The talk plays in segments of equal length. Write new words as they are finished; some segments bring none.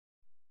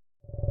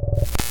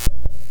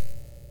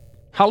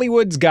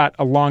Hollywood's got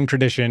a long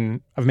tradition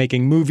of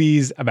making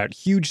movies about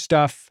huge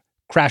stuff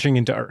crashing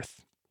into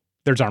Earth.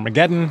 There's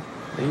Armageddon.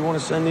 You want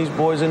to send these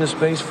boys into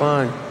space?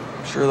 Fine.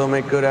 I'm sure they'll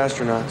make good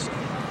astronauts.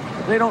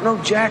 But they don't know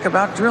jack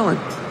about drilling.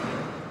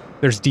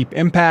 There's Deep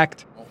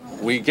Impact.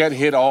 We get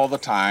hit all the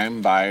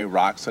time by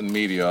rocks and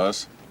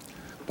meteors,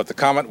 but the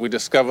comet we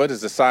discovered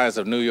is the size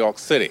of New York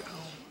City.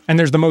 And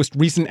there's the most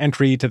recent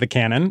entry to the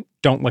canon,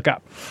 Don't Look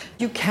Up.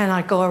 You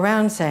cannot go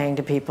around saying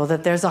to people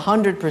that there's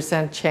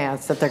 100%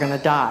 chance that they're going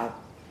to die.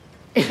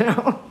 You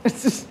know,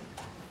 it's just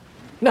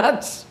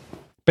nuts.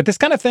 But this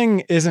kind of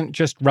thing isn't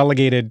just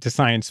relegated to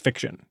science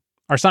fiction.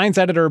 Our science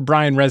editor,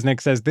 Brian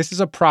Resnick, says this is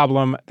a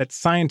problem that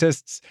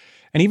scientists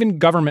and even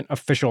government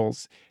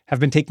officials have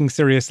been taking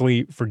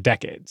seriously for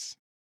decades.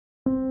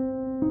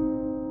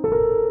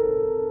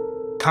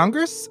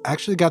 Congress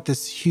actually got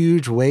this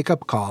huge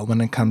wake-up call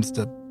when it comes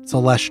to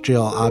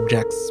celestial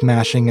objects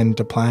smashing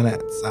into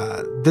planets.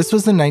 This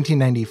was in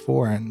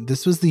 1994, and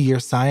this was the year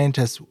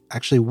scientists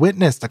actually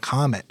witnessed a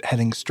comet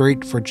heading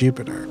straight for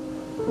Jupiter.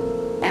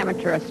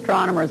 Amateur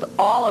astronomers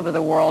all over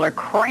the world are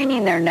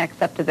craning their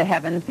necks up to the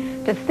heavens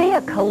to see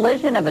a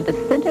collision of a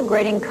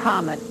disintegrating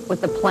comet with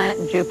the planet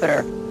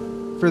Jupiter.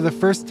 For the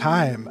first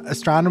time,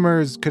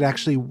 astronomers could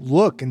actually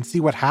look and see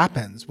what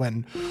happens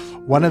when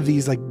one of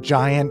these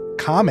giant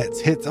comets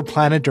hits a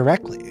planet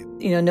directly.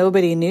 You know,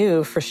 nobody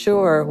knew for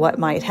sure what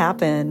might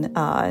happen,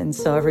 and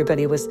so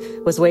everybody was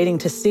waiting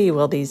to see,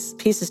 will these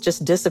pieces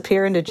just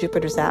disappear into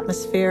Jupiter's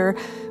atmosphere,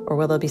 or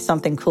will there be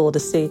something cool to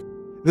see?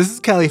 This is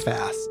Kelly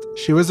Fast.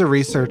 She was a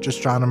research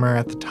astronomer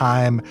at the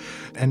time,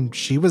 and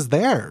she was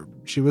there.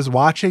 She was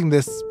watching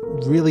this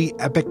really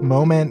epic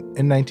moment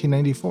in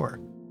 1994.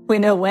 We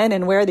know when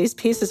and where these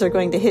pieces are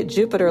going to hit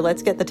Jupiter.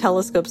 Let's get the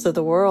telescopes of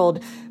the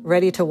world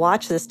ready to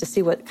watch this to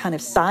see what kind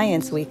of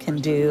science we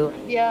can do.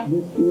 Yeah,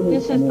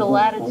 this is the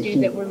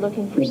latitude that we're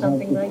looking for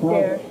something right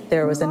there.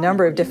 There was a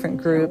number of different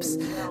groups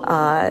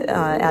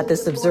at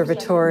this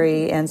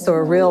observatory, and so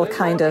a real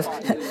kind of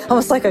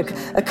almost like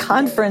a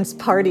conference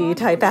party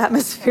type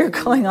atmosphere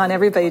going on.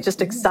 Everybody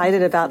just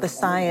excited about the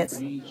science.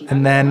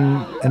 And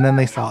then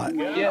they saw it.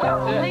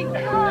 Oh my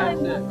God!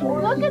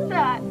 Look at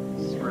that!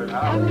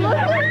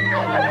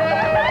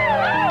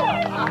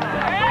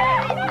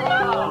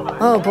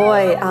 Oh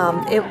boy,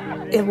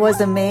 it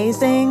was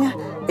amazing.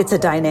 It's a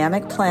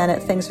dynamic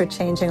planet. Things are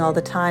changing all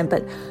the time,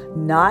 but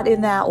not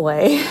in that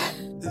way.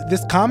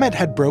 This comet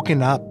had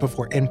broken up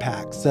before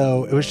impact,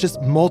 so it was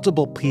just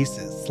multiple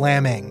pieces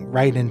slamming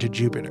right into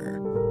Jupiter.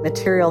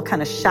 Material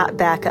kind of shot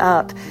back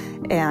up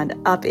and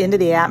up into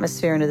the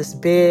atmosphere into this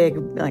big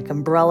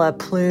umbrella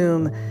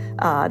plume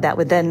that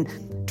would then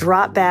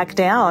drop back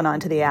down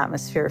onto the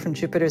atmosphere from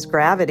Jupiter's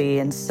gravity.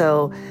 And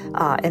so,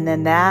 and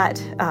then that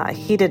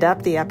heated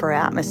up the upper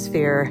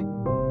atmosphere.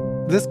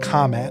 This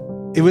comet,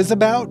 it was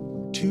about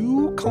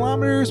 2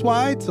 kilometers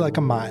wide, so like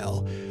a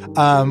mile,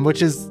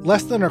 which is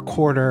less than a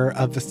quarter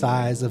of the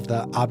size of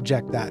the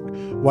object that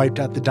wiped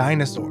out the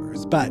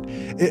dinosaurs. But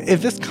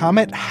if this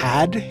comet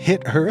had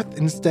hit Earth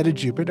instead of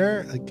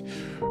Jupiter,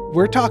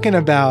 we're talking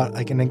about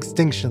an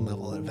extinction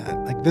level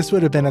event. This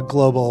would have been a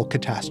global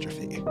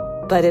catastrophe.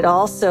 But it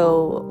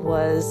also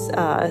was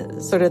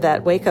sort of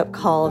that wake-up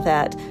call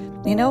that,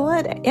 you know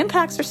what,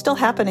 impacts are still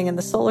happening in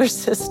the solar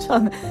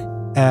system.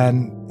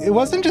 And it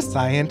wasn't just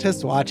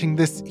scientists watching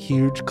this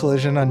huge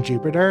collision on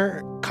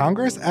Jupiter.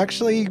 Congress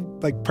actually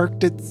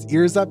perked its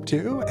ears up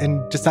too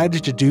and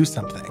decided to do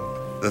something.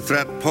 The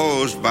threat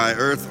posed by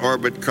Earth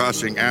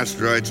orbit-crossing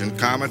asteroids and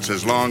comets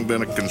has long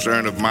been a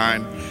concern of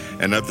mine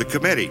and of the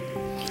committee.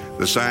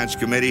 The Science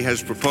Committee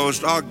has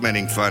proposed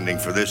augmenting funding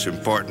for this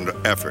important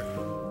effort.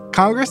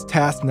 Congress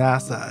tasked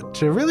NASA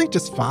to really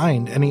just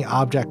find any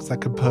objects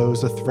that could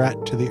pose a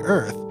threat to the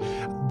Earth.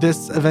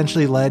 This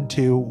eventually led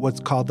to what's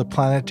called the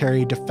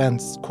Planetary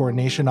Defense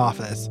Coordination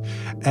Office,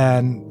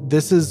 and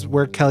this is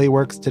where Kelly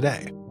works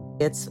today.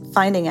 It's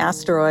finding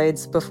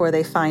asteroids before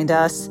they find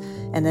us,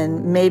 and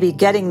then maybe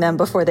getting them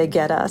before they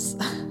get us.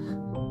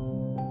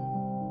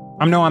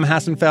 I'm Noam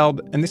Hassenfeld,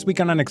 and this week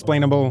on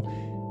Unexplainable,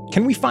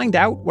 can we find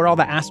out where all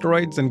the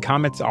asteroids and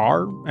comets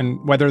are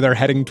and whether they're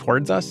heading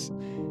towards us?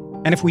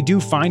 And if we do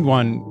find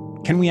one,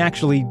 can we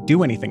actually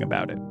do anything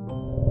about it?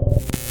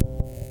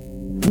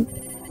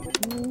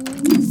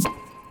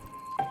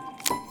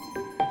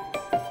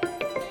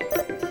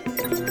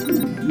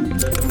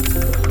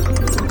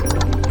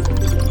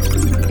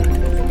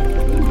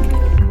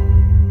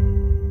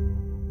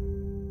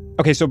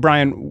 Okay, so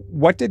Brian,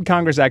 what did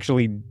Congress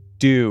actually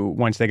do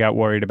once they got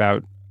worried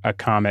about a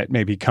comet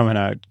maybe coming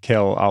to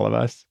kill all of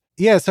us?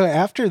 Yeah, so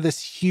after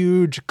this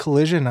huge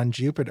collision on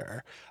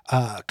Jupiter,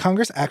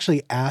 Congress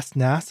actually asked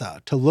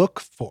NASA to look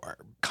for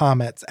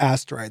comets,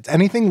 asteroids,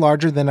 anything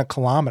larger than a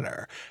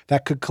kilometer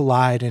that could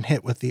collide and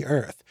hit with the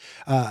Earth.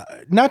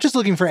 Not just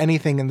looking for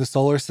anything in the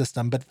solar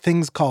system, but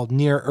things called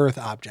near-Earth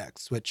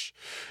objects, which,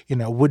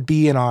 would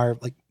be in our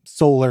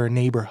solar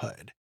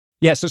neighborhood.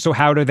 Yeah, so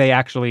how do they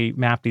actually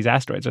map these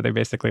asteroids? Are they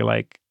basically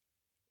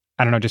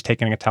just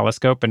taking a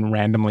telescope and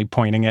randomly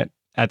pointing it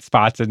at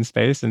spots in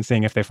space and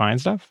seeing if they find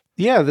stuff?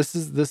 Yeah, this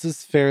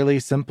is fairly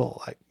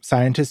simple. Like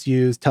scientists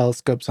use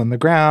telescopes on the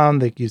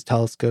ground, they use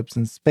telescopes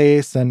in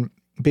space, and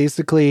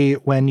basically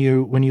when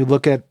you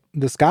look at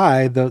the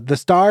sky, the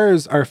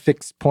stars are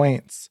fixed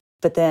points.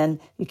 But then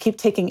you keep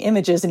taking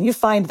images and you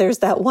find there's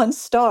that one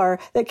star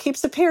that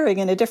keeps appearing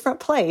in a different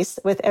place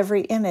with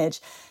every image.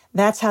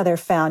 That's how they're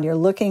found. You're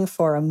looking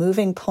for a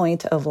moving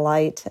point of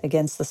light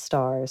against the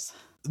stars.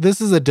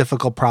 This is a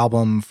difficult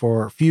problem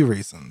for a few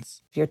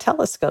reasons. Your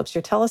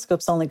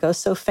telescopes only go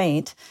so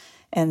faint.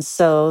 And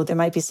so there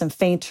might be some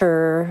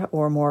fainter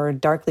or more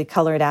darkly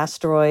colored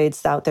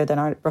asteroids out there that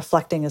aren't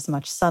reflecting as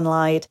much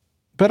sunlight.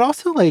 But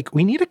also, like,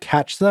 we need to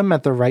catch them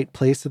at the right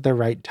place at the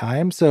right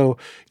time. So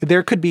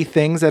there could be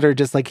things that are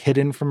just like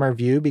hidden from our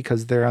view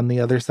because they're on the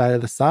other side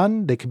of the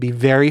sun. They could be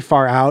very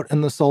far out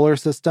in the solar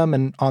system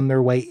and on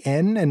their way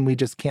in, and we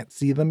just can't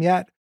see them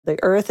yet. The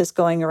Earth is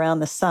going around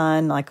the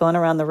sun, like going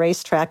around the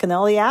racetrack, and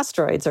all the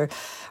asteroids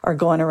are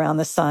going around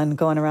the sun,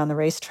 going around the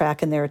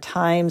racetrack. And there are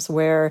times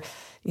where,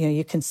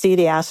 you can see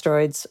the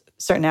asteroids,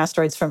 certain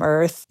asteroids from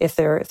Earth, if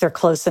they're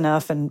close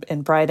enough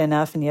and bright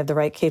enough and you have the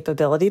right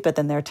capability. But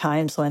then there are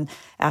times when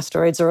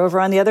asteroids are over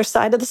on the other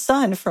side of the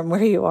sun from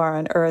where you are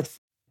on Earth.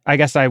 I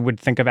guess I would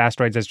think of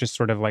asteroids as just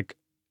sort of like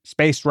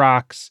space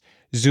rocks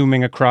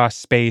zooming across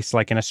space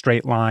like in a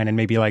straight line, and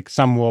maybe like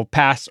some will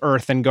pass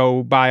Earth and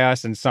go by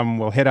us and some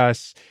will hit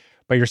us.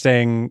 But you're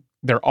saying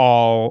they're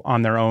all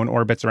on their own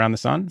orbits around the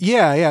sun?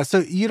 Yeah. So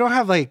you don't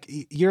have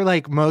you're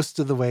like most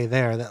of the way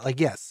there. That like,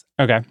 yes.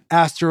 Okay.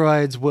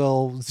 Asteroids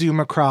will zoom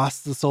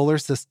across the solar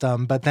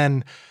system, but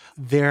then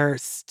they're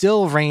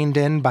still reined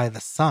in by the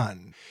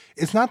sun.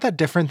 It's not that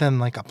different than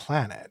like a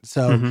planet.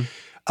 So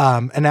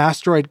an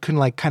asteroid can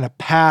like kind of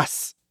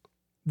pass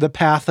the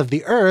path of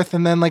the Earth,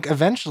 and then like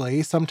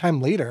eventually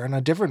sometime later in a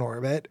different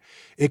orbit,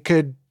 it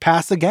could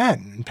pass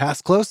again and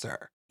pass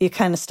closer. You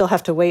kind of still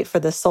have to wait for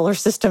the solar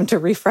system to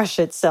refresh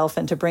itself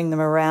and to bring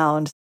them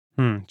around.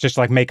 Just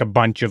like make a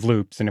bunch of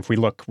loops. And if we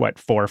look, 4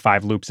 or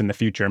 5 loops in the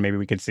future, maybe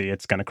we could see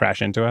it's going to crash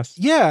into us.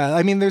 Yeah.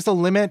 I mean, there's a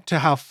limit to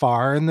how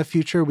far in the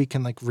future we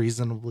can like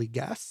reasonably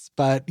guess.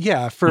 But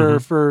yeah, for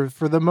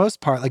the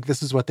most part, like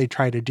this is what they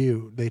try to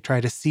do. They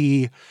try to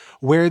see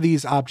where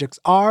these objects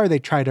are. They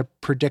try to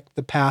predict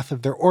the path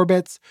of their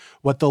orbits,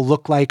 what they'll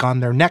look like on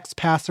their next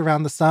pass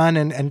around the sun,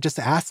 and just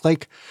ask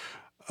like,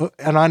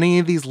 and on any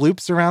of these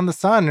loops around the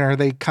sun, are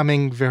they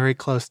coming very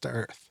close to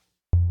Earth?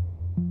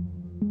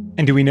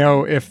 And do we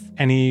know if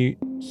any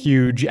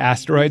huge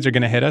asteroids are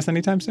going to hit us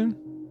anytime soon?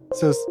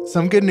 So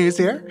some good news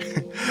here.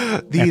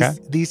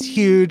 These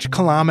huge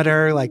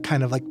kilometer, like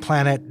kind of like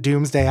planet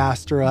doomsday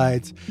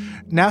asteroids,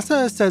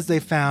 NASA says they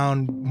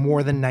found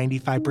more than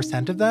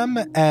 95% of them.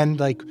 And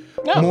like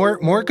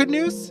more good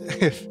news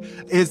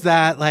is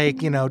that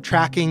like,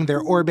 tracking their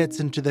orbits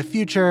into the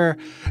future,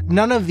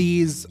 none of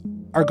these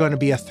are going to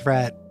be a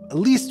threat, at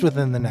least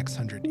within the next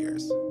 100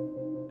 years.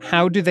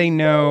 How do they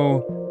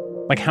know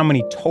like how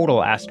many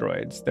total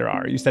asteroids there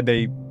are? You said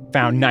they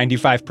found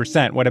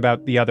 95%. What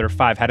about the other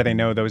 5? How do they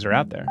know those are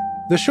out there?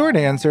 The short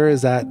answer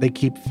is that they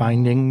keep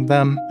finding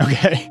them.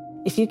 Okay.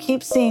 If you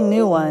keep seeing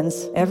new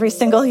ones every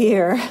single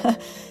year,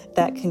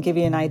 that can give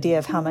you an idea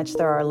of how much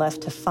there are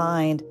left to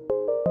find.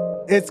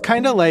 It's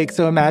kind of like,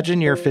 so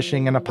imagine you're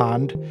fishing in a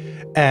pond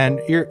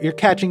and you're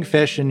catching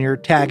fish and you're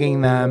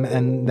tagging them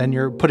and then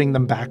you're putting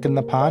them back in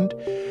the pond.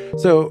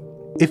 So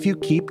if you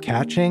keep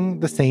catching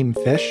the same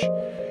fish,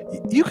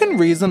 you can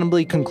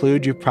reasonably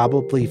conclude you've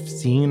probably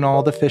seen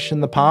all the fish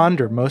in the pond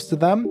or most of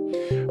them.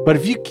 But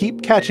if you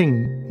keep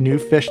catching new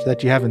fish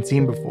that you haven't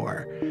seen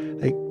before,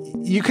 like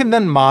you can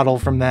then model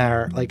from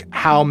there, like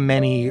how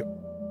many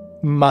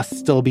must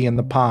still be in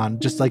the pond,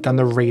 just like on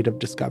the rate of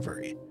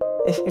discovery.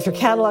 If your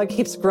catalog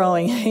keeps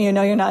growing,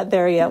 you're not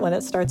there yet. When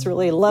it starts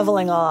really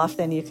leveling off,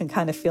 then you can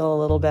kind of feel a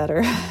little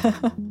better.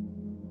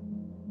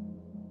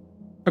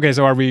 Okay,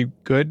 so are we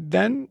good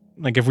then?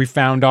 Like if we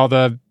found all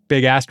the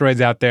big asteroids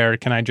out there,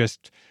 can I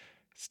just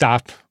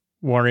stop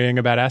worrying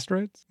about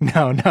asteroids?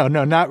 No,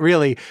 not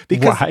really.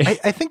 Because why?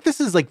 I think this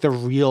is like the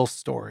real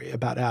story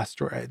about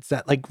asteroids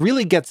that like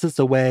really gets us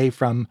away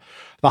from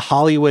the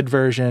Hollywood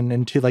version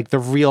into like the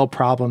real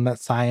problem that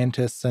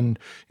scientists and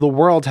the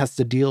world has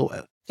to deal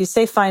with. You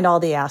say find all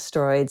the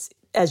asteroids.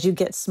 As you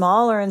get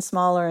smaller and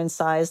smaller in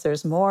size,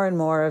 there's more and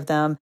more of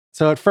them.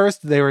 So at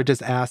first, they were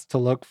just asked to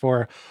look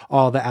for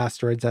all the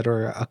asteroids that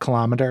are a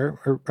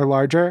kilometer or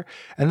larger.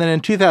 And then in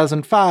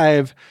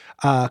 2005,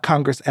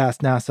 Congress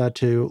asked NASA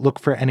to look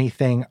for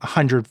anything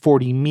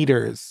 140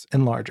 meters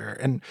and larger.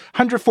 And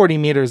 140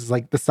 meters is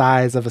like the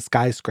size of a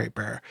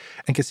skyscraper.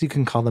 I guess you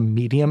can call them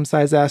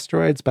medium-sized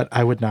asteroids, but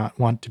I would not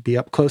want to be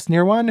up close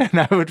near one.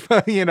 And I would,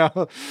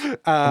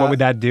 what would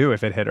that do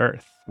if it hit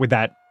Earth? Would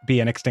that be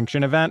an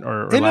extinction event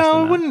or less than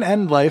that? It wouldn't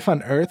end life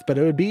on Earth, but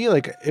it would be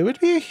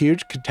a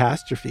huge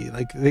catastrophe.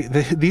 Like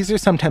these are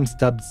sometimes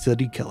dubbed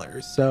city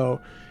killers.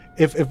 So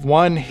if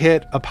one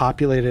hit a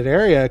populated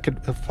area, it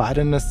could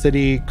flatten a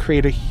city,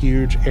 create a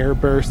huge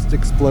airburst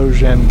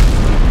explosion.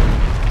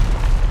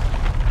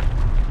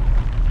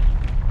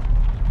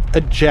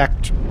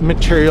 eject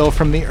material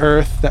from the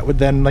Earth that would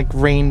then like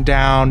rain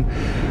down.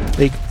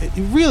 Like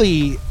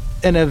really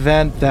an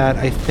event that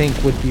I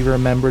think would be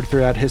remembered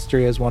throughout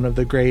history as one of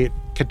the great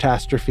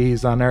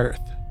catastrophes on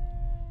Earth.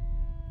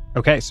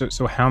 Okay,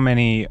 so how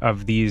many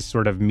of these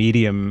sort of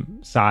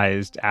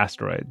medium-sized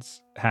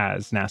asteroids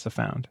has NASA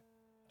found?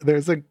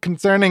 There's a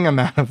concerning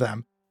amount of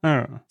them.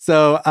 Oh.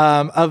 So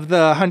of the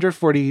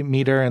 140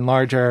 meter and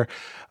larger,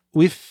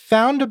 we've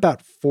found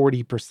about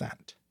 40%.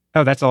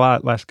 Oh, that's a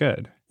lot less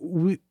good.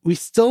 We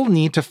still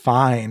need to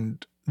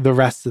find the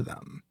rest of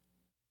them.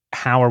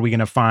 How are we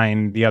going to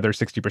find the other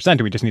 60%?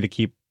 Do we just need to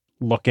keep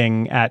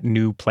looking at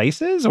new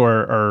places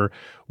or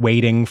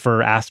waiting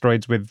for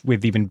asteroids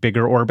with even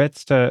bigger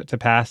orbits to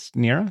pass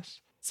near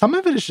us? Some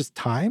of it is just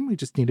time. We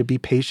just need to be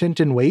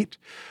patient and wait.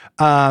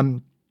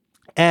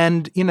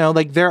 And, you know,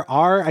 like there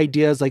are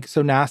ideas like,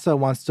 so NASA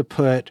wants to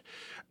put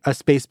a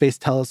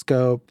space-based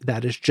telescope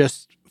that is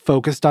just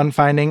focused on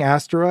finding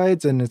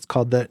asteroids, and it's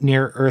called the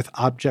Near Earth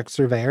Object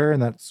Surveyor,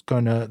 and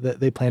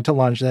they plan to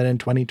launch that in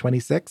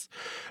 2026.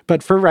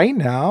 But for right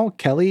now,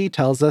 Kelly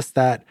tells us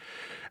that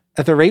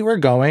at the rate we're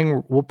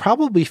going, we'll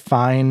probably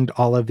find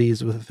all of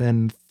these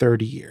within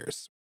 30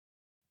 years.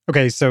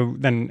 Okay, so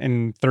then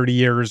in 30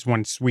 years,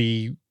 once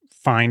we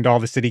find all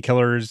the city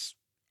killers,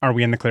 are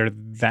we in the clear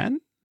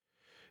then?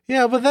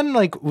 Yeah, but then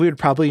like we would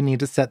probably need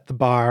to set the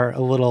bar a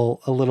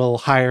little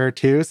higher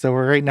too. So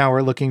right now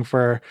we're looking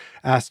for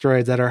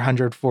asteroids that are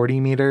 140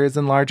 meters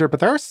and larger, but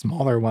there are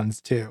smaller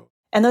ones too.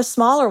 And those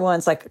smaller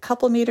ones, like a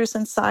couple meters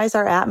in size,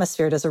 our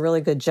atmosphere does a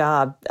really good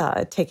job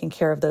taking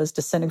care of those,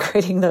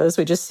 disintegrating those.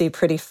 We just see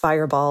pretty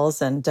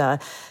fireballs and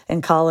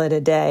call it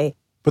a day.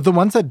 But the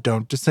ones that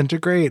don't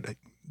disintegrate,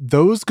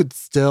 those could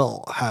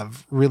still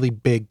have really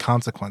big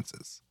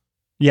consequences.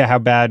 Yeah, how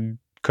bad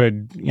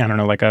could, I don't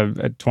know, like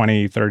a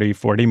 20, 30,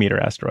 40 meter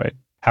asteroid,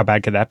 how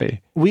bad could that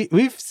be?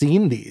 We've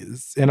seen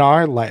these in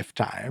our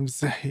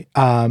lifetimes,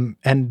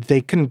 and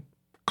they can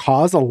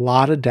cause a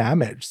lot of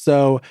damage.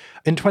 So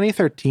in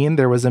 2013,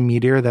 there was a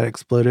meteor that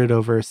exploded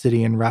over a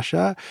city in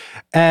Russia,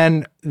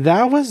 and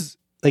that was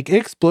like, it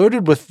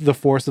exploded with the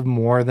force of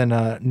more than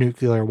a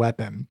nuclear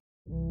weapon.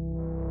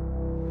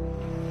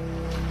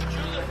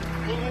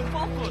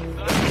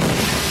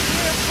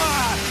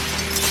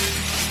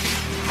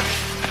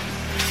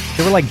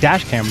 There were like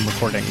dash cam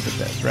recordings of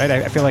this, right?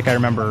 I feel like I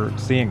remember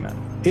seeing them.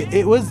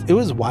 It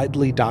was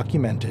widely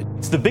documented.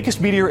 It's the biggest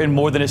meteor in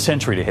more than a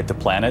century to hit the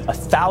planet.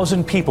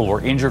 1,000 people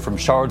were injured from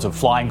shards of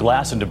flying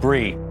glass and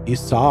debris. You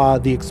saw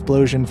the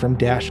explosion from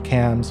dash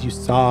cams. You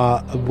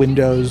saw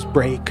windows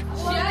break.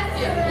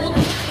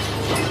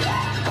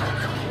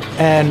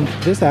 And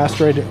this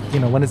asteroid,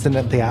 when it's in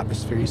the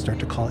atmosphere,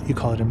 you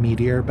call it a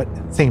meteor, but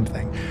same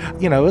thing.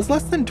 It was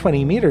less than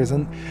 20 meters,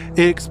 and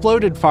it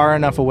exploded far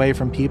enough away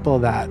from people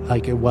that,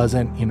 it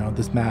wasn't,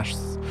 this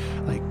mass,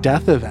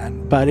 death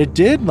event. But it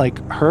did,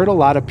 hurt a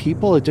lot of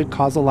people. It did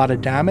cause a lot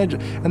of damage,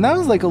 and that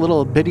was, a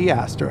little bitty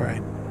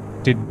asteroid.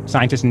 Did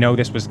scientists know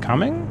this was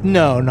coming?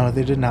 No,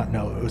 they did not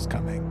know it was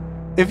coming.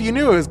 If you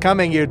knew it was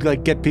coming, you'd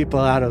get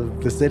people out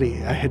of the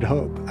city, I'd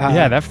hope.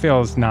 Yeah, that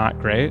feels not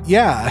great.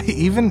 Yeah,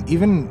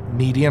 even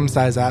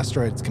medium-sized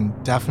asteroids can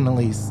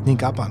definitely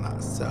sneak up on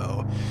us.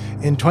 So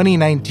in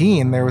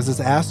 2019, there was this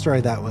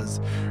asteroid that was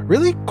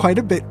really quite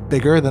a bit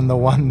bigger than the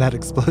one that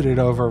exploded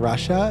over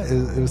Russia.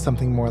 It was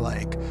something more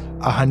like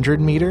 100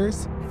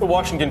 meters. The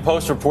Washington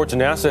Post reports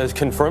NASA has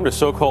confirmed a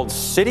so-called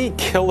city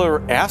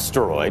killer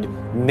asteroid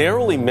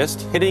narrowly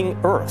missed hitting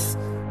Earth.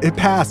 It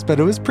passed, but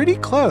it was pretty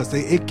close.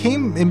 It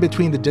came in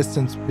between the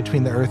distance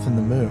between the Earth and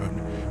the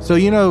Moon. So,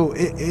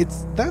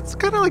 that's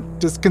kind of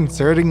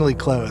disconcertingly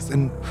close.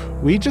 And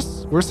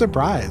we're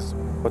surprised.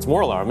 What's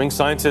more alarming,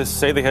 scientists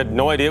say they had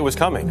no idea it was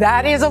coming.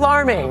 That is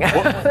alarming.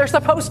 They're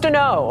supposed to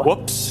know.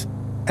 Whoops.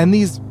 And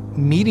these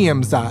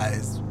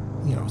medium-sized,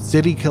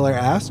 city killer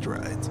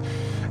asteroids,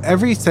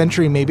 every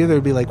century, maybe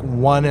there'd be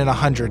 1 in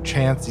 100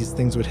 chance these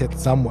things would hit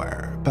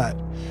somewhere. But,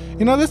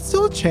 that's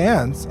still a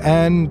chance.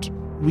 And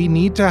we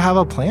need to have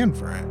a plan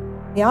for it.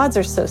 The odds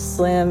are so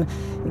slim,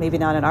 maybe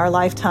not in our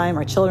lifetime,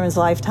 our children's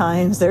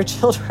lifetimes, their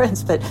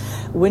children's, but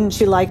wouldn't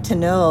you like to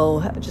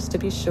know, just to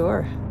be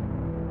sure?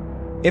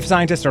 If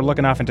scientists are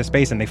looking off into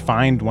space and they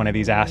find one of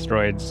these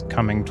asteroids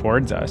coming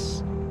towards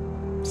us,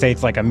 say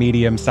it's a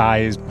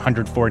medium-sized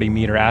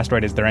 140-meter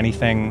asteroid, is there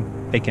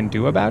anything they can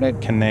do about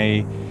it? Can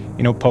they,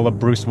 pull a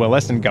Bruce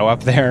Willis and go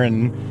up there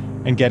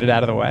and get it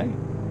out of the way?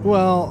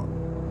 Well,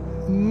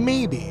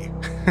 maybe.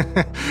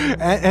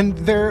 And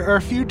there are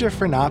a few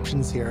different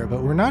options here,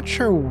 but we're not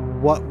sure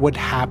what would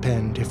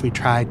happen if we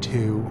tried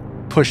to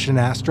push an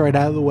asteroid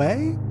out of the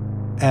way.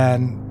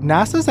 And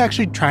NASA's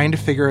actually trying to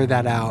figure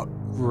that out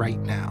right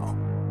now.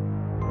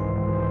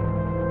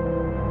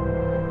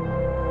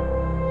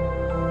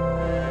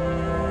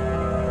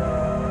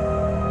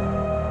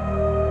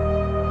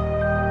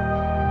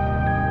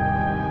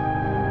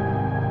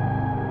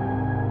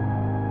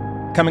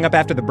 Coming up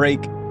after the break,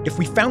 if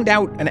we found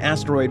out an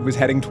asteroid was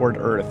heading toward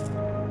Earth,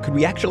 could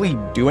we actually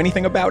do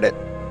anything about it?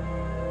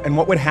 And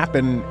what would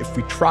happen if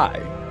we try?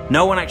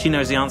 No one actually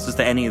knows the answers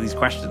to any of these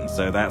questions,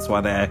 so that's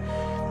why they're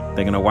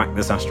they're going to whack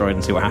this asteroid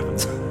and see what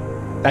happens.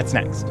 That's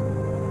next.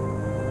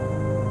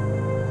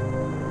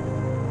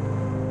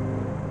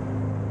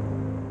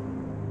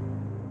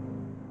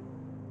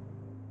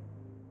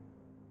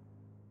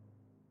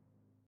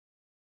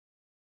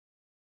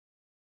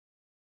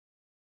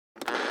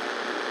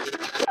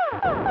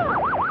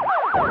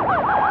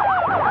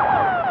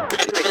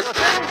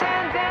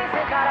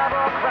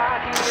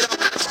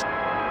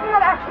 You're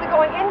not actually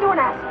going into an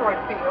asteroid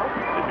field.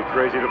 They'd be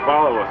crazy to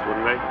follow us,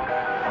 wouldn't they?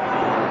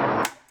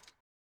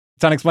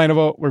 It's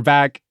Unexplainable. We're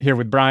back here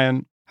with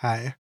Brian.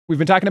 Hi. We've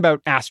been talking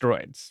about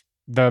asteroids,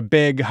 the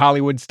big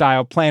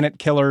Hollywood-style planet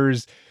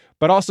killers,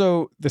 but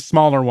also the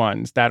smaller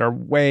ones that are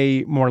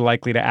way more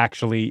likely to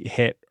actually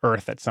hit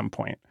Earth at some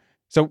point.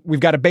 So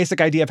we've got a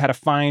basic idea of how to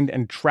find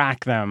and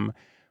track them.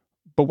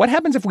 But what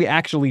happens if we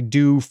actually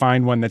do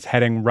find one that's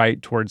heading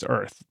right towards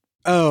Earth?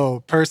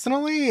 Oh,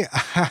 personally,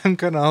 I'm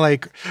gonna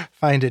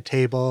find a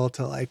table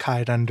to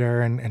hide under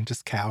and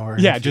just cower.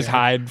 Yeah, just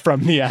hide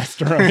from the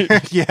asteroid.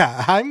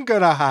 Yeah, I'm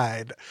gonna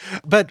hide.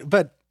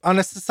 But on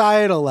a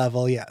societal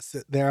level, yes,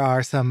 there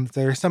are some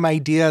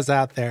ideas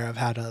out there of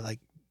how to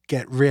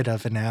get rid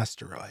of an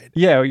asteroid.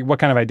 Yeah, what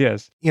kind of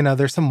ideas?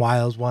 There's some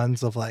wild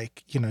ones of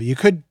you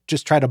could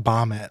just try to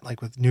bomb it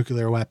with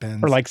nuclear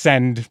weapons. Or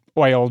send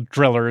oil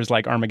drillers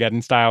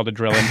Armageddon style to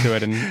drill into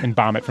it and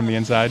bomb it from the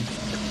inside.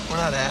 We're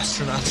not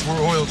astronauts,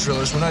 we're oil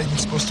drillers. We're not even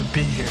supposed to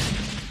be here.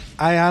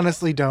 I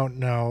honestly don't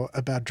know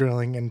about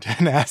drilling into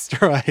an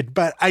asteroid,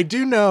 but I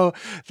do know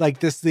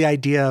the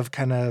idea of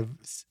kind of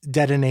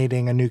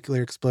detonating a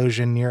nuclear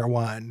explosion near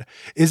one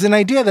is an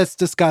idea that's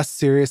discussed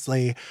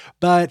seriously,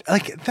 but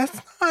that's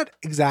not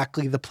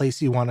exactly the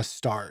place you want to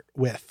start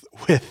with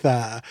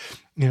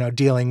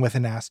dealing with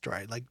an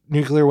asteroid.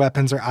 Nuclear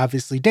weapons are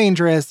obviously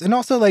dangerous, and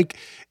also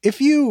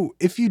if you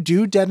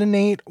do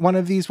detonate one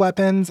of these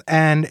weapons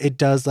and it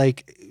does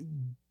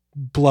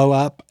blow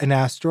up an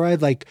asteroid,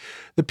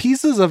 the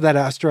pieces of that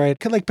asteroid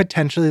could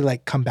potentially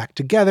come back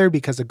together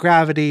because of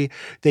gravity.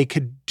 They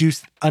could do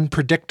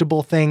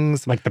unpredictable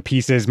things. The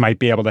pieces might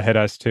be able to hit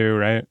us too,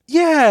 right?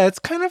 Yeah, it's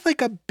kind of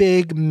a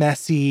big,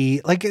 messy,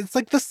 it's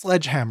the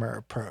sledgehammer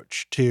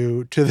approach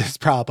to this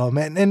problem.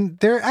 And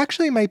there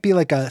actually might be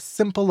a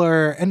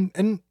simpler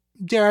and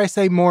dare I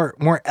say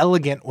more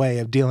elegant way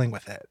of dealing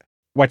with it.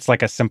 What's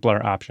a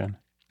simpler option?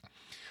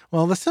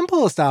 Well, the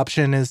simplest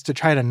option is to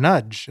try to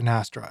nudge an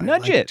asteroid.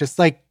 Nudge it. Just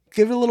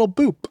give it a little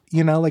boop,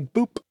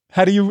 boop.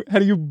 How do you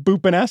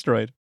boop an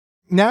asteroid?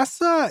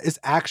 NASA is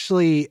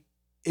actually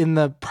in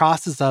the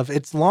process of,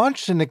 it's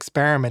launched an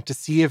experiment to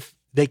see if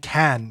they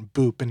can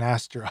boop an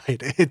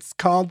asteroid. It's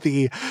called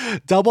the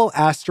Double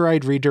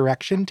Asteroid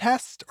Redirection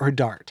Test, or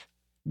DART.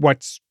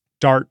 What's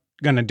DART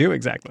going to do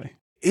exactly?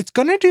 It's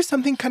going to do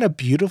something kind of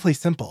beautifully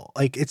simple.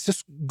 It's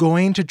just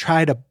going to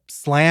try to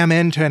slam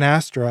into an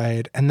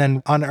asteroid. And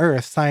then on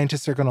Earth,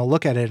 scientists are going to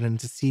look at it and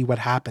to see what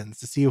happens,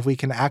 to see if we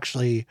can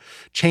actually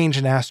change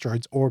an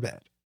asteroid's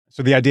orbit.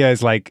 So the idea is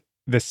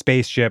the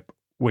spaceship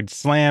would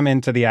slam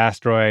into the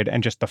asteroid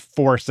and just the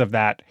force of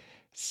that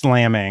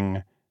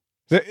slamming.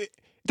 It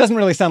doesn't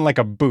really sound like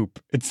a boop.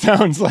 It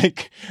sounds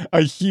like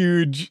a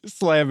huge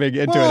slamming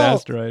into an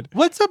asteroid.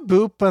 What's a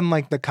boop on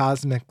the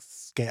cosmic scale?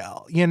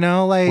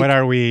 What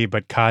are we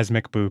but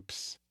cosmic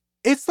boops?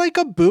 It's a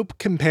boop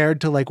compared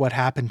to what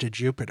happened to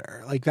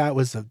Jupiter. That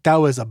was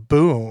a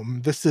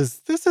boom. This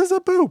is a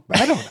boop.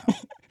 I don't know.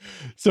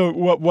 So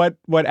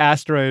what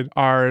asteroid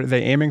are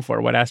they aiming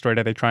for? What asteroid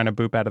are they trying to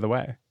boop out of the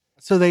way?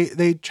 So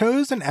they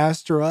chose an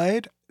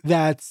asteroid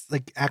that's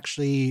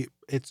actually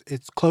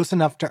it's close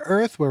enough to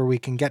Earth where we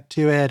can get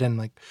to it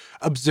and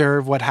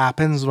observe what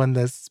happens when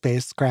the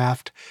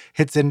spacecraft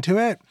hits into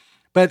it.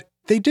 But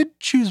they did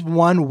choose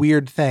one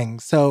weird thing.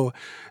 So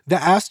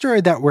the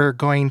asteroid that we're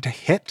going to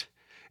hit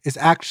is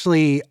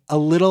actually a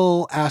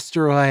little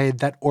asteroid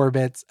that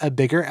orbits a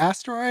bigger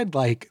asteroid,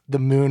 like the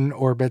moon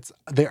orbits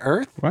the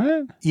Earth.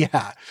 What?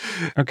 Yeah.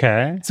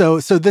 Okay. So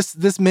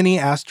this mini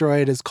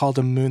asteroid is called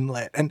a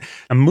moonlet. And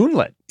a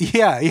moonlet?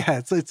 Yeah.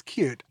 It's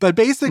cute. But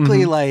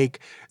basically,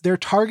 they're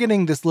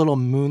targeting this little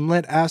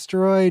moonlet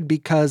asteroid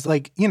because,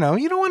 you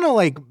don't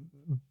want to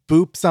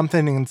boop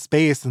something in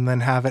space and then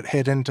have it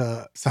hit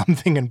into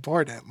something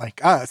important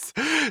like us.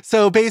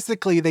 So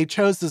basically, they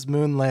chose this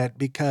moonlet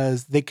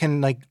because they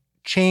can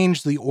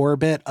change the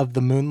orbit of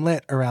the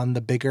moonlet around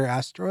the bigger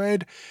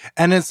asteroid,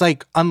 and it's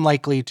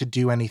unlikely to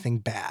do anything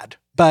bad.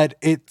 But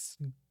it's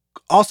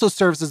also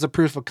serves as a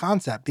proof of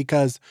concept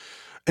because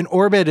an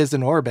orbit is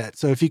an orbit.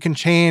 So if you can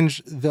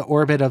change the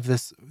orbit of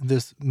this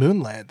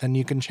moonlet, then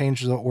you can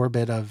change the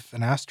orbit of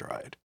an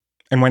asteroid.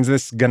 And when's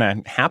this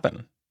gonna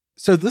happen?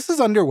 So this is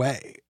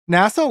underway.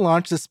 NASA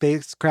launched a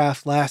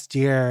spacecraft last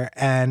year,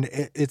 and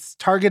it's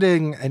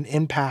targeting an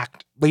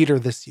impact later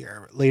this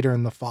year, later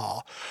in the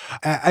fall.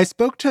 I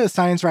spoke to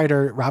science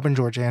writer Robin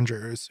George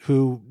Andrews,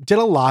 who did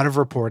a lot of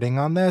reporting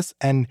on this,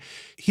 and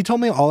he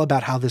told me all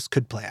about how this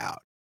could play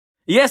out.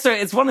 Yeah, so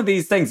it's one of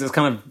these things. It's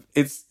kind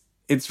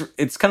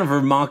of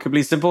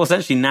remarkably simple.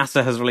 Essentially,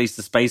 NASA has released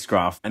a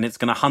spacecraft, and it's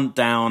going to hunt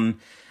down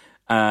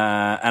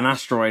an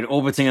asteroid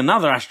orbiting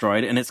another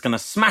asteroid, and it's going to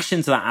smash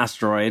into that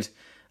asteroid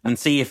and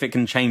see if it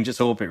can change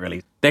its orbit,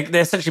 really.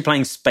 They're essentially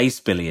playing space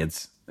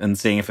billiards and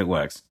seeing if it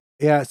works.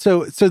 Yeah,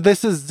 so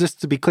this is,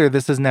 just to be clear,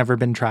 this has never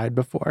been tried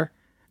before?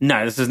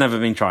 No, this has never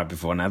been tried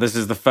before. Now, this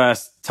is the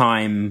first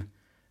time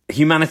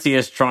humanity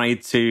has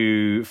tried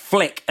to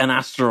flick an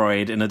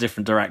asteroid in a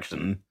different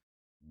direction.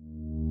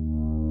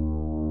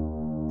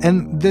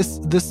 And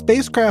the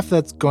spacecraft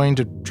that's going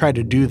to try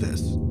to do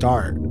this,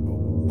 DART,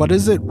 what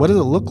does it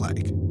look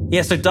like?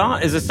 Yeah, so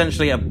DART is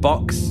essentially a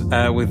box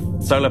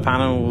with solar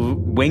panel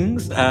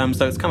wings.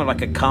 So it's kind of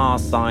like a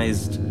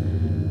car-sized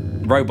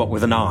robot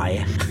with an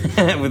eye,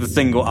 with a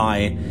single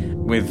eye,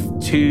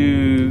 with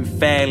two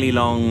fairly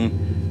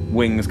long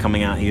wings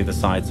coming out either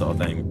side sort of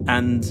thing.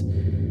 And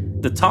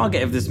the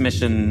target of this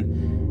mission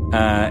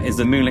is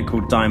a moonlet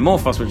called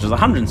Dimorphos, which is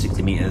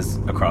 160 meters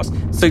across.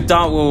 So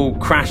DART will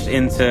crash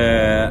into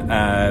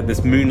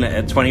this moonlet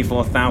at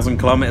 24,000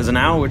 kilometers an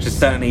hour, which is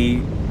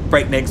certainly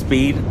breakneck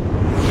speed.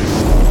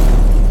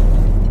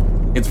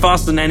 It's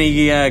faster than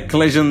any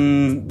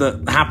collision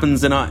that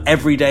happens in our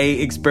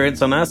everyday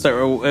experience on Earth.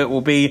 So it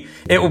will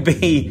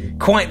be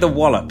quite the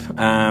wallop.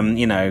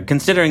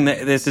 Considering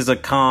that this is a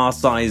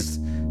car-sized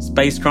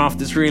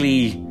spacecraft, it's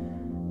really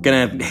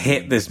gonna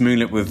hit this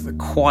moonlet with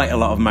quite a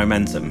lot of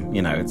momentum.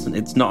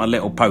 It's not a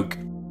little poke.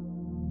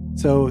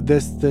 So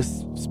this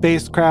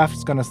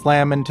spacecraft's gonna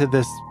slam into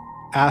this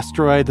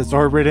asteroid that's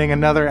orbiting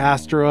another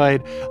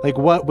asteroid. Like,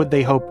 what would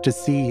they hope to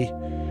see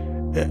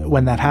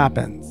when that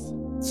happens?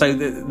 So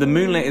the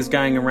moonlet is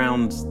going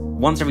around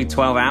once every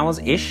 12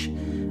 hours-ish,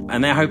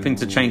 and they're hoping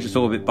to change its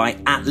orbit by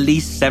at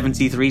least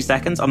 73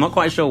 seconds. I'm not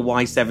quite sure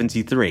why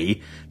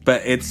 73,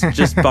 but it's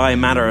just by a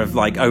matter of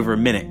like over a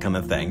minute kind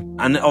of thing.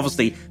 And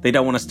obviously, they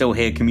don't want to still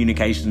hear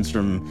communications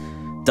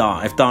from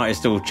DART. If DART is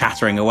still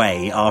chattering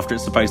away after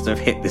it's supposed to have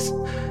hit this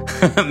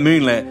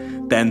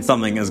moonlet, then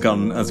something has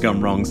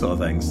gone wrong sort of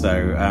thing.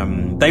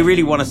 So they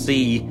really want to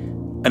see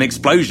an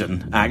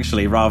explosion,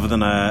 actually, rather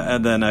than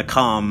a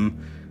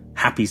calm,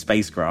 happy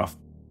spacecraft.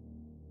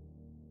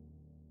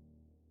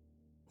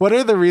 What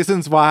are the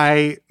reasons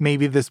why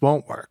maybe this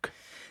won't work?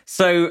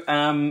 So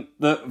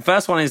the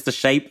first one is the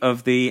shape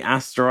of the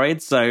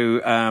asteroid.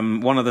 So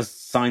one of the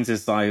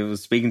scientists I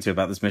was speaking to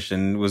about this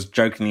mission was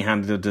jokingly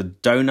handed a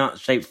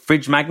donut-shaped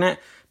fridge magnet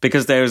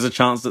because there is a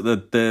chance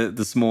that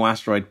the small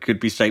asteroid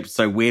could be shaped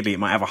so weirdly it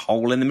might have a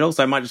hole in the middle,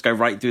 so it might just go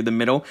right through the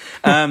middle.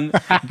 Can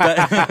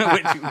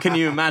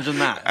you imagine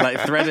that? Like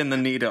threading the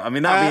needle. I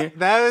mean, that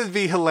would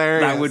be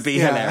hilarious. That would be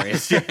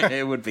hilarious. Yeah,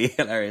 it would be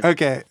hilarious.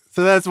 Okay,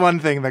 so that's one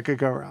thing that could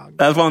go wrong.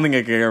 That's one thing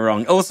that could go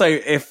wrong. Also,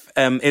 if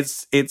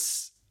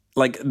it's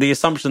like the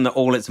assumption that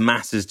all its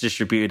mass is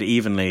distributed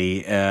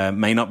evenly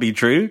may not be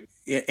true.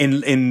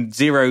 In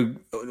zero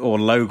or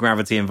low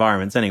gravity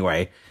environments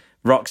anyway,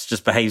 rocks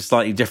just behave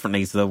slightly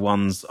differently to the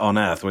ones on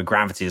Earth where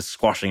gravity is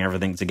squashing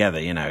everything together,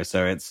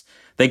 so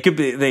they could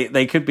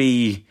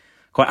be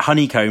quite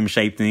honeycomb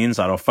shaped in the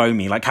inside or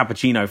foamy, like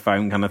cappuccino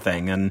foam kind of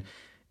thing. And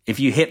if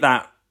you hit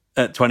that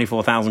at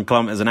 24,000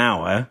 kilometers an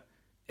hour,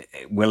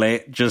 will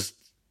it just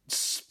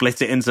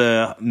split it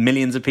into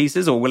millions of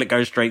pieces, or will it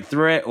go straight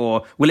through it,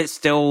 or will it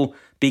still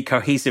be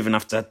cohesive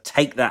enough to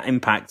take that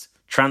impact,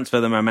 transfer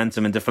the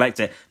momentum and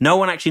deflect it? No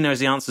one actually knows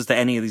the answers to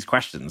any of these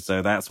questions,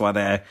 so that's why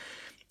they're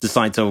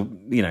going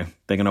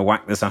to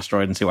whack this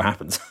asteroid and see what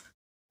happens.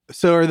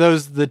 So are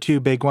those the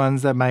two big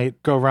ones that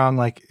might go wrong,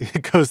 like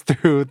it goes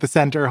through the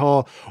center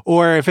hole?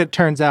 Or if it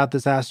turns out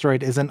this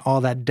asteroid isn't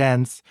all that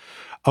dense,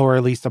 or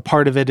at least a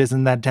part of it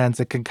isn't that dense,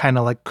 it can kind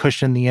of like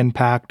cushion the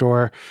impact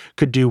or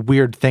could do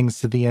weird things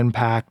to the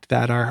impact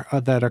that are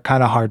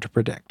kind of hard to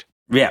predict.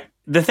 Yeah.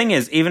 The thing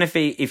is, even if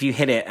you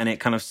hit it and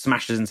it kind of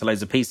smashes into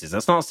loads of pieces,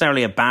 that's not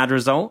necessarily a bad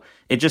result.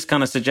 It just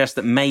kind of suggests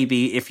that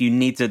maybe if you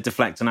need to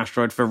deflect an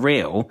asteroid for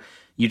real,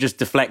 you just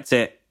deflect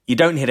it. You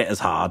don't hit it as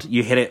hard.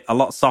 You hit it a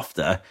lot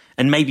softer,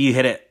 and maybe you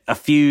hit it a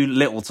few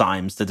little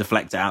times to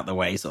deflect it out the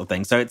way, sort of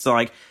thing. So it's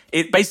like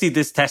basically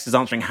this test is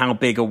answering how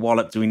big a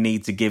wallop do we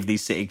need to give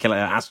these city killer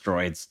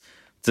asteroids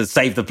to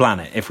save the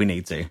planet if we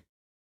need to.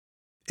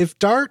 If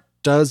DART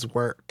does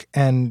work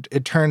and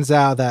it turns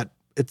out that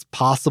it's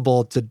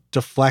possible to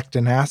deflect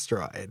an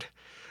asteroid,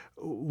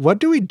 what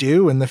do we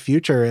do in the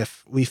future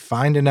if we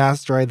find an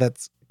asteroid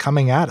that's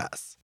coming at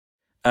us?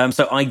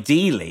 So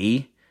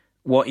ideally,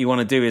 what you want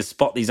to do is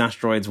spot these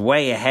asteroids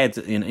way ahead,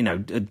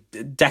 a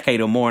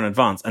decade or more in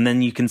advance, and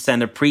then you can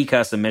send a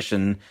precursor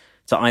mission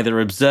to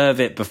either observe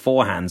it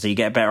beforehand so you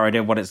get a better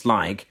idea of what it's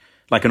like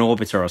an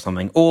orbiter or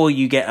something, or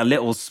you get a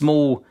little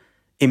small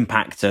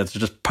impactor to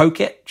just poke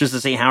it, just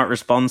to see how it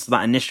responds to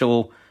that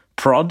initial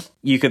prod.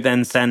 You could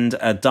then send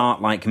a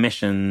DART-like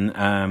mission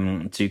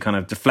to kind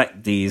of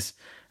deflect these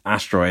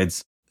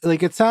asteroids.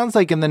 Like, it sounds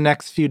like in the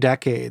next few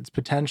decades,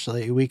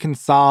 potentially, we can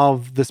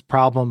solve this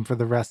problem for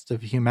the rest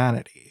of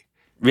humanity.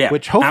 Yeah,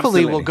 which hopefully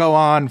absolutely will go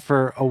on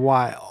for a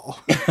while.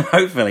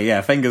 Hopefully,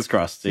 yeah. Fingers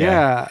crossed.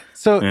 Yeah.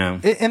 So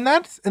in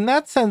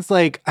that sense,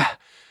 like,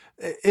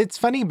 it's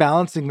funny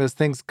balancing those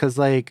things because,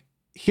 like,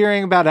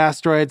 hearing about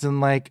asteroids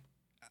and like,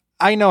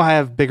 I know I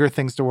have bigger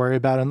things to worry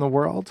about in the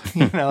world,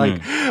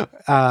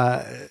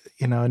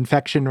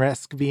 infection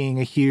risk being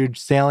a huge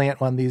salient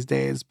one these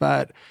days.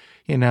 But,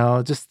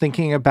 just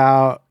thinking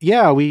about,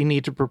 we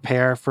need to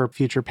prepare for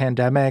future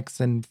pandemics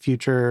and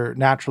future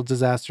natural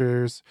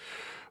disasters.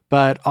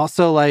 But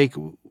also,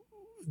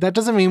 that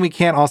doesn't mean we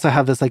can't also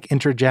have this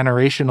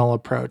intergenerational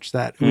approach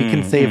that we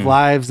can save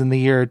lives in the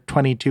year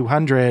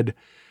 2200.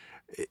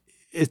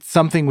 It's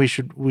something we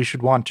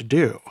should want to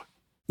do.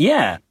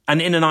 Yeah.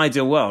 And in an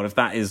ideal world, if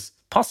that is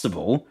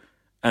possible,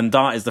 and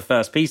DART is the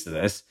first piece of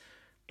this,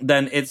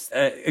 then it's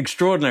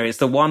extraordinary. It's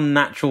the one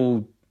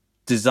natural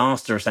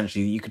disaster,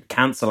 essentially, that you could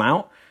cancel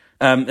out.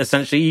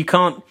 Essentially, you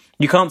can't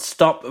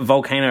stop a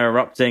volcano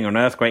erupting or an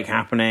earthquake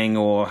happening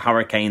or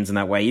hurricanes in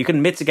that way. You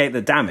can mitigate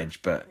the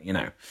damage, but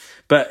an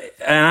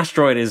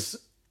asteroid is,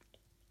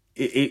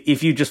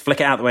 if you just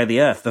flick it out the way of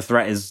the Earth, the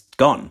threat is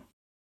gone.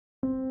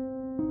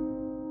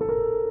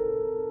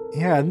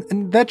 Yeah,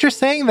 and that you're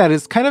saying that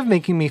is kind of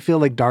making me feel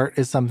like DART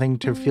is something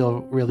to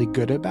feel really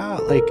good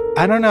about.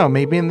 I don't know,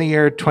 maybe in the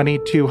year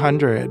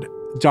 2200,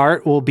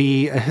 DART will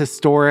be a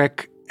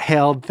historic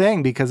hailed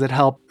thing because it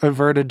helped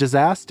avert a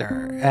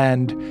disaster.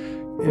 And,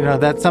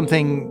 that's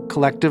something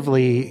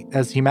collectively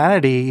as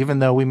humanity, even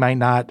though we might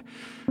not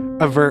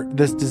avert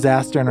this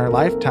disaster in our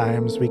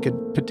lifetimes, we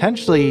could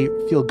potentially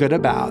feel good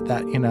about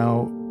that,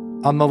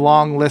 on the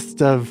long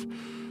list of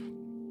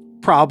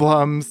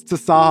problems to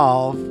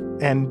solve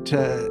and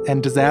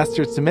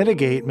disasters to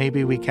mitigate,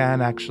 maybe we can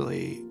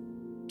actually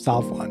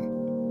solve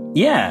one.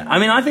 Yeah, I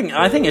mean, I think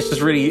it's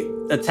just really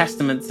a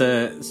testament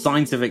to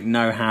scientific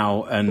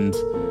know-how and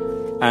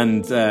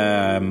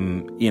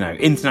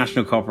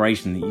international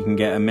cooperation that you can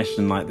get a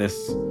mission like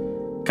this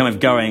kind of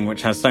going,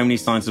 which has so many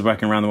scientists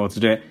working around the world to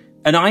do it.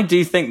 And I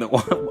do think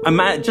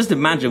that just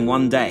imagine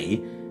one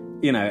day,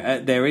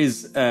 there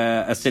is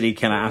a city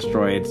killer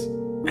asteroid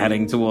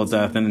heading towards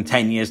Earth, and in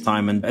 10 years'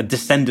 time, and a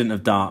descendant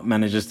of DART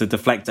manages to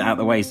deflect it out of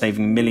the way,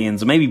 saving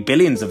millions or maybe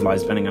billions of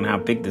lives, depending on how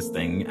big this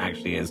thing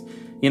actually is.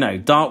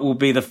 DART will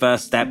be the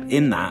first step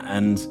in that,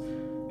 and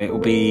it will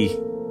be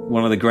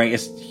one of the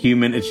greatest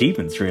human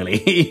achievements, really.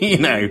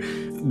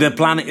 The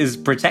planet is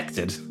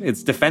protected,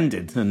 it's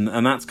defended, and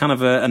that's kind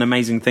of an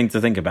amazing thing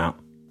to think about.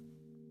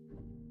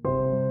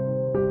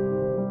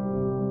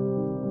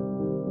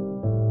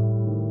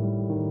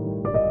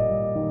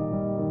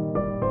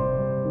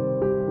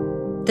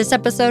 This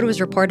episode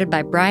was reported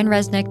by Brian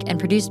Resnick and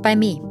produced by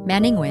me,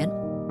 Manning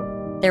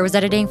Nguyen. There was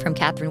editing from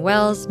Catherine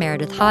Wells,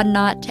 Meredith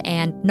Hodnott,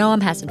 and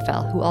Noam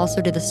Hassenfeld, who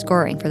also did the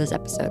scoring for this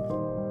episode.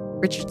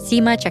 Richard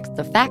Sema checked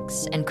the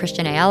facts, and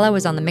Christian Ayala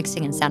was on the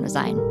mixing and sound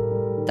design.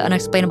 The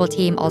Unexplainable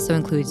team also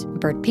includes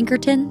Bert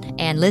Pinkerton,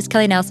 and Liz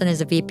Kelly Nelson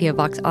is a VP of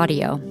Vox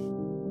Audio.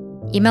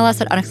 Email us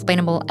at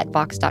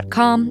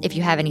unexplainable@vox.com if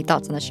you have any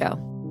thoughts on the show.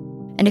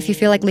 And if you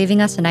feel like leaving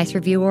us a nice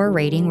review or a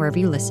rating wherever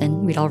you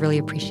listen, we'd all really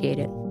appreciate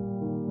it.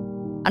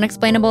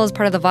 Unexplainable is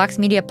part of the Vox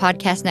Media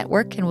Podcast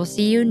Network, and we'll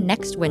see you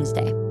next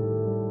Wednesday.